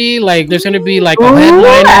party. Like, there's going to be like a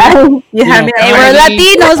headliner. We're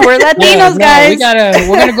Latinos, guys.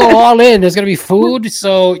 We're going to go all in. There's going to be food.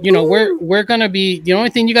 So, we're going to be, the only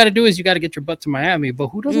thing you got to do is you got to get your butt to Miami. But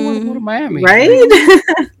who doesn't want to go to Miami? Right?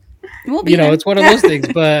 We'll be it's one of those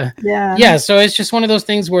things. But yeah, so it's just one of those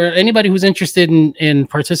things where anybody who's interested in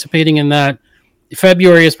participating in that,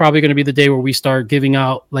 February is probably going to be the day where we start giving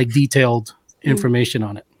out like detailed information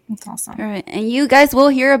on it. That's awesome. All right, and you guys will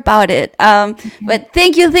hear about it. But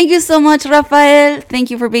thank you so much, Rafael.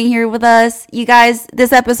 Thank you for being here with us. You guys,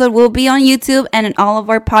 this episode will be on YouTube and in all of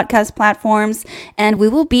our podcast platforms, and we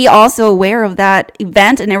will be also aware of that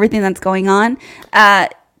event and everything that's going on.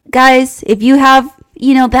 Guys, if you have,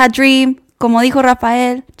 that dream, como dijo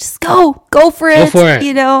Rafael, just go for it.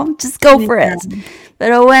 Just go for it.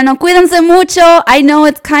 Pero bueno, cuídense mucho. I know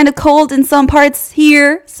it's kind of cold in some parts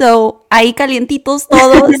here, so ahí calientitos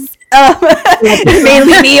todos.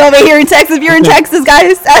 Mainly me over here in Texas. If you're in Texas,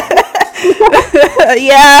 guys.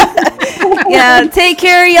 Yeah. Take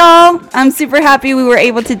care, y'all. I'm super happy we were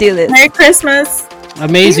able to do this. Merry Christmas.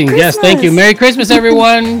 Amazing. Merry Christmas. Yes, thank you. Merry Christmas,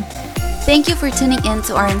 everyone. Thank you for tuning in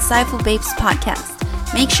to our Insightful Babes podcast.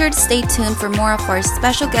 Make sure to stay tuned for more of our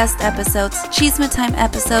special guest episodes, Chisme Time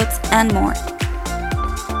episodes, and more.